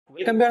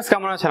Welcome viewers,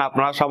 কেমন আছেন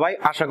আপনারা সবাই?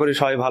 আশা করি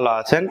সবাই ভালো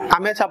আছেন।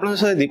 আমি আছি আপনাদের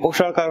সাথে দীপক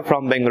সরকার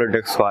ফ্রম বেঙ্গলি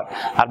টেক্সquad।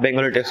 আর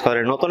বেঙ্গলি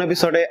টেক্সquad-এর নতুন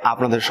এপিসোডে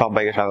আপনাদের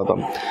সবাইকে স্বাগতম।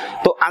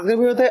 তো আজকের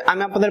ভিডিওতে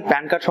আমি আপনাদের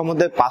প্যান কার্ড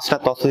সম্বন্ধে 5টা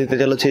তথ্য দিতে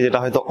চলেছি, যেটা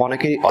হয়তো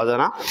অনেকেই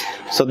অজানা।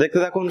 সো দেখতে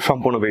থাকুন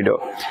সম্পূর্ণ ভিডিও।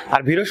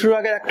 আর ভিডিও শুরুর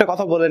আগে একটা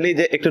কথা বলে নিই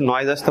যে একটু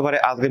নয়েজ আসতে পারে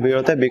আজকের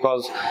ভিডিওতে, বিকজ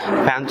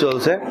ফ্যান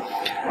চলছে।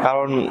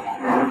 কারণ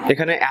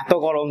এখানে এত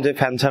গরম যে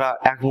ফ্যান ছাড়া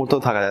এক মুহূর্ত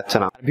থাকা যাচ্ছে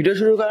না। ভিডিও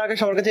শুরু করার আগে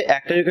সবার কাছে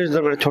একটা রিকোয়েস্ট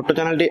করব, ছোট্ট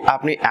চ্যানেলটি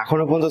আপনি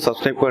এখনো পর্যন্ত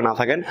সাবস্ক্রাইব করে না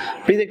থাকেন,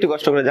 প্লিজ একটু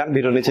কষ্ট করে যান,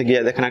 ভিডিও নিচে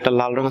গিয়ে দেখেন একটা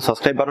লাল রঙের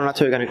সাবস্ক্রাইব বাটন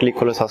আছে, ওইখানে ক্লিক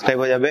করলে সাবস্ক্রাইব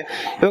হয়ে যাবে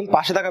এবং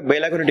পাশে থাকা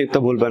বেল আইকনে টিপতে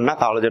ভুলবেন না।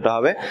 তাহলে যেটা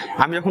হবে,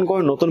 আমি যখন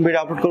কোনো নতুন ভিডিও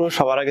আপলোড করবো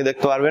সবার আগে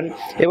দেখতে পারবেন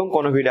এবং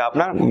কোনো ভিডিও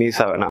আপনার মিস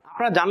হবে না।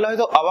 আপনারা জানলে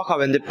হয়তো অবাক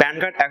হবেন যে প্যান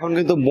কার্ড এখন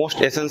কিন্তু মোস্ট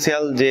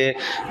এসেনশিয়াল যে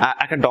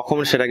একটা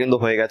ডকুমেন্ট, সেটা কিন্তু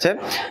হয়ে গেছে।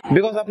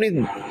 বিকজ আপনি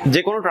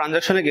যে কোনো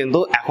ট্রানজাকশনে কিন্তু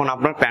এখন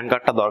আপনার প্যান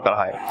কার্ডটা দরকার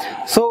হয়।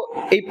 সো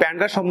এই প্যান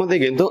কার্ড সম্বন্ধে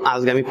কিন্তু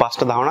আজকে আমি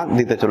 5টা ধারণা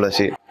দিতে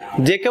চলেছি।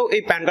 যে কেউ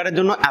এই প্যান কার্ডের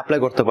জন্য অ্যাপ্লাই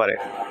করতে পারে।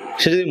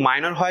 সে যদি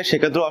মাইনর হয়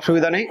সেক্ষেত্রেও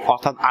অসুবিধা নেই,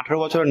 অর্থাৎ 18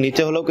 বছরের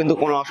নিচে হলেও কিন্তু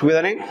কোনো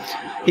অসুবিধা নেই।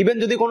 ইভেন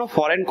যদি কোনো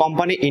ফরেন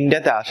কোম্পানি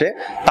ইন্ডিয়াতে আসে,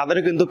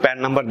 তাদেরও কিন্তু প্যান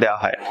নাম্বার দেওয়া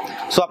হয়।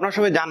 সো আপনারা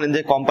সবাই জানেন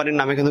যে কোম্পানির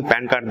নামে কিন্তু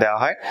প্যান কার্ড দেওয়া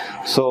হয়।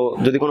 সো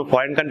যদি কোনো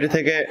ফরেন কান্ট্রি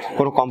থেকে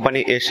কোনো কোম্পানি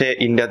এসে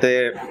ইন্ডিয়াতে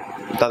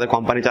তাদের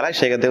কোম্পানি চালায়,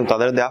 সেক্ষেত্রে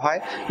তাদের দেওয়া হয়।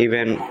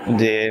 ইভেন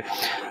যে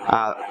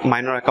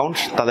মাইনর অ্যাকাউন্ট,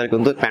 তাদের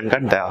কিন্তু প্যান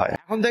কার্ড দেওয়া হয়।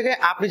 এখন থেকে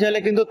আপনি চাইলে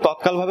কিন্তু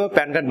তৎকালভাবে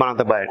প্যান কার্ড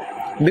বানাতে পারেন।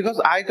 বিকজ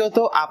আগে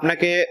তো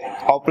আপনাকে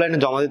অফলাইনে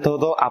জমা দিতে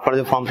হতো, আপনার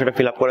যে ফর্ম সেটা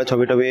ফিল আপ করে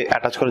ছবি টবি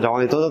অ্যাটাচ করে জমা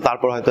দিতে হতো,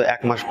 তারপর হয়তো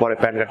 1 মাস পরে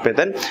প্যান কার্ড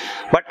পেতেন।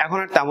 বাট এখন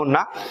আর তেমন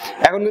না।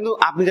 এখন কিন্তু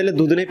আপনি চাইলে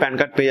দুদিনেই প্যান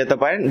কার্ড পেয়ে যেতে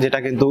পারেন, যেটা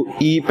কিন্তু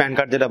ই প্যান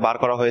কার্ড যেটা বার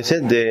করা হয়েছে,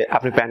 যে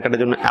আপনি প্যান কার্ডের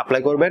জন্য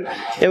অ্যাপ্লাই করবেন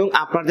এবং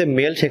আপনার যে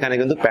মেল, সেখানে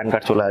কিন্তু প্যান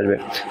কার্ড চলে আসবে।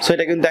 সো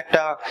এটা কিন্তু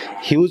একটা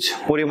হিউজ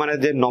পরিমাণে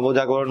যে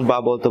নবজাগরণ বা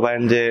বলতে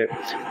পারেন যে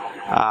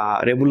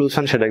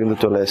রেভলিউশন, সেটা কিন্তু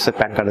চলে এসেছে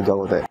প্যান কার্ডের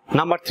জগতে।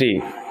 নাম্বার 3,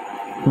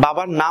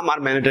 বাবার নাম আর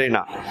ম্যান্ডেটরি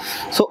না।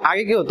 সো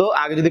আগে কি হতো,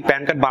 আগে যদি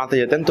প্যান কার্ড বানাতে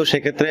যেতেন তো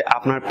সেক্ষেত্রে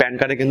আপনার প্যান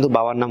কার্ডে কিন্তু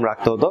বাবার নাম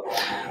রাখতে হতো।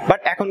 বাট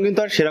এখন কিন্তু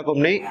আর সেরকম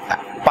নেই।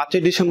 5ই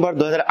ডিসেম্বর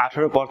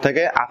 2018 পর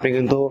থেকে আপনি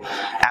কিন্তু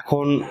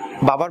এখন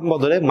বাবার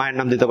বদলে মায়ের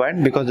নাম দিতে পারেন।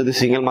 বিকজ যদি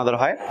সিঙ্গেল মাদার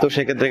হয় তো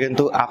সেক্ষেত্রে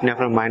কিন্তু আপনি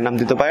আপনার মায়ের নাম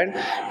দিতে পারেন।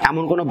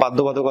 এমন কোনো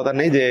বাধ্যবাধকতা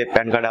নেই যে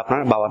প্যান কার্ডে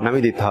আপনার বাবার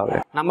নামই দিতে হবে।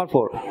 নাম্বার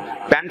 4,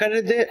 প্যান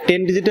কার্ডের যে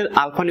 10 ডিজিটের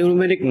আলফা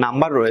নিউমেরিক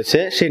নাম্বার রয়েছে,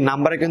 সেই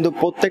নাম্বারে কিন্তু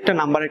প্রত্যেকটা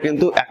নাম্বারে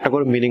কিন্তু একটা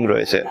করে মিনিং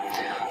রয়েছে।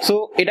 সো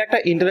এটা একটা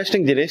ইন্টারেস্টিং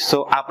জিনিস। সো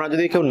আপনারা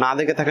যদি কেউ না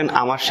দেখে থাকেন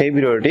আমার সেই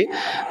ভিডিওটি,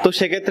 তো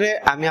সেক্ষেত্রে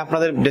আমি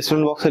আপনাদের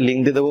ডেসক্রিপশন বক্সে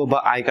লিঙ্ক দিয়ে দেবো, বা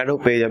আই কার্ডেও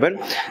পেয়ে যাবেন।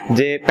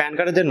 যে প্যান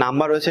কার্ডের যে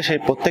নাম্বার রয়েছে, সেই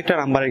প্রত্যেকটা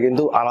নাম্বারে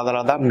কিন্তু আলাদা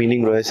আলাদা মিনিং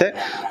রয়েছে।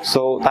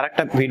 সো তার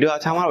একটা ভিডিও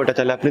আছে আমার, ওটা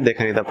চাইলে আপনি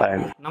দেখে নিতে পারেন।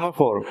 নাম্বার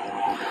 4,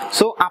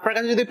 সো আপনার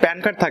কাছে যদি প্যান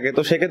কার্ড থাকে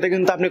তো সেক্ষেত্রে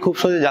কিন্তু আপনি খুব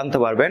সহজে জানতে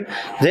পারবেন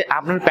যে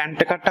আপনার প্যান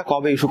কার্ডটা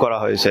কবে ইস্যু করা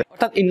হয়েছে,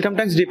 অর্থাৎ ইনকাম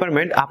ট্যাক্স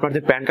ডিপার্টমেন্ট আপনার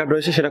যে প্যান কার্ড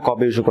রয়েছে সেটা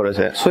কবে ইস্যু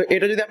করেছে। সো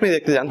এটা যদি আপনি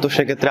দেখতে চান তো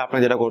সেক্ষেত্রে আপনার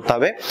যেটা করতে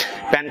হবে,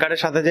 প্যান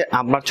কার্ডের সাথে যে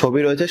আপনার ছবি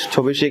রয়েছে,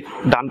 ছবি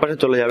ডান পাশে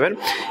চলে যাবেন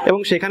এবং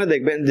সেখানে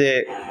দেখবেন যে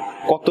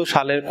কত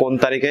সালের কোন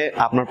তারিখে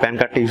আপনার প্যান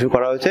কার্ডটি ইস্যু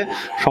করা হয়েছে,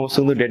 সমস্ত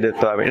কিন্তু ডেট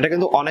দেখতে পাবেন। এটা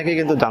কিন্তু অনেকেই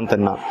কিন্তু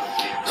জানতেন না।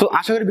 সো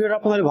আশা করি ভিডিওটা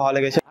আপনাদের ভালো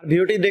লেগেছে। আর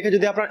ভিডিওটি দেখে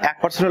যদি আপনার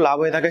 1% লাভ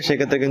হয়ে থাকে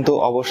সেক্ষেত্রে কিন্তু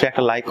অবশ্যই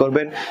একটা লাইক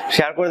করবেন,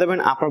 শেয়ার করে দেবেন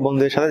আপনার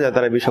বন্ধুদের সাথে, যাতে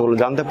তারা এই বিষয়গুলো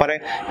জানতে পারে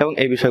এবং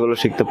এই বিষয়গুলো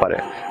শিখতে পারে।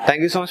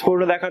 থ্যাংক ইউ সো মাচ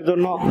ভিডিওটা দেখার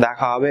জন্য।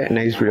 দেখা হবে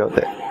নেক্সট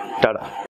ভিডিওতে। টাটা।